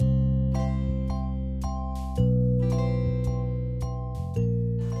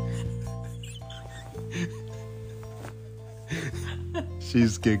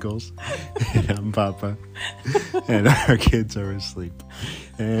She's Giggles. And I'm Papa. And our kids are asleep.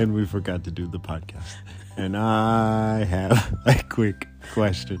 And we forgot to do the podcast. And I have a quick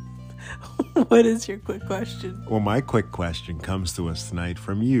question. What is your quick question? Well, my quick question comes to us tonight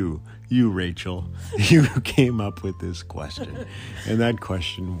from you, Rachel. You came up with this question. And that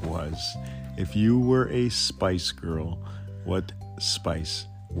question was, if you were a Spice Girl, what spice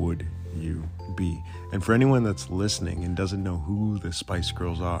would you be? And for anyone that's listening and doesn't know who the Spice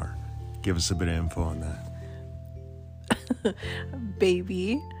Girls are, give us a bit of info on that.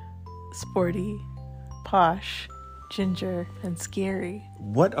 Baby, sporty, posh, ginger, and scary.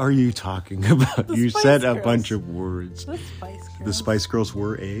 What are you talking about? The You Spice said a Girls. bunch of words. The Spice Girls. The Spice Girls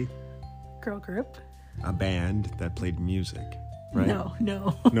were a Girl group? band that played music, right? No.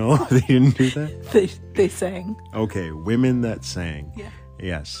 No, they didn't do that? They sang. Okay, women that sang. Yeah.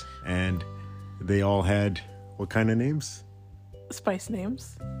 Yes, and they all had what kind of names? Spice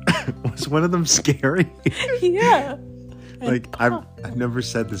names. Was one of them scary? Yeah. Like, I've never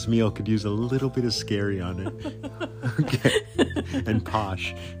said this meal could use a little bit of scary on it. Okay. And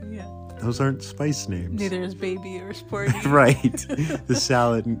posh. Yeah. Those aren't spice names. Neither is baby or sporty. Right. The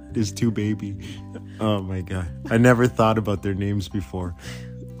salad is too baby. Oh my God. I never thought about their names before.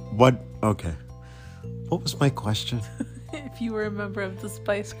 Okay. What was my question? If you were a member of the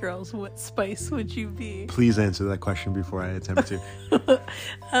Spice Girls, what spice would you be? Please answer that question before I attempt to.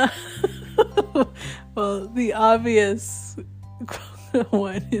 Well, the obvious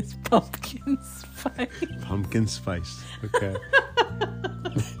one is pumpkin spice. Pumpkin spice. Okay.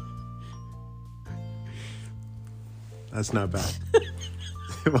 That's not bad.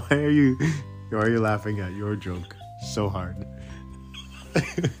 Why are you laughing at your joke so hard?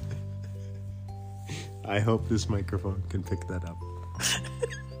 I hope this microphone can pick that up.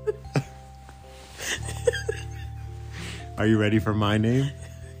 Are you ready for my name?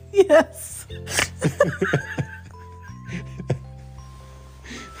 Yes.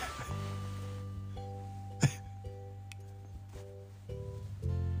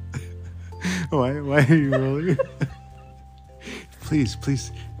 Why are you rolling? Please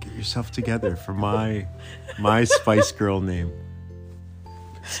get yourself together for my Spice Girl name.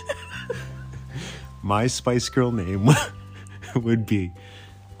 My Spice Girl name would be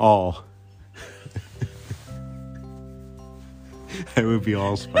All. It would be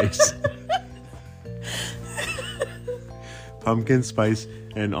Allspice. Pumpkin spice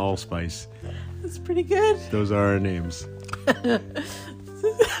and Allspice. That's pretty good. Those are our names. I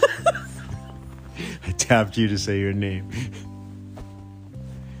tapped you to say your name.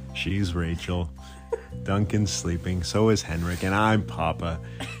 She's Rachel. Duncan's sleeping. So is Henrik. And I'm Papa.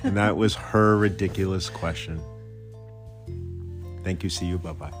 And that was her ridiculous question. Thank you. See you.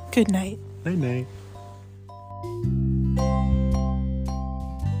 Bye-bye. Good night. Night-night.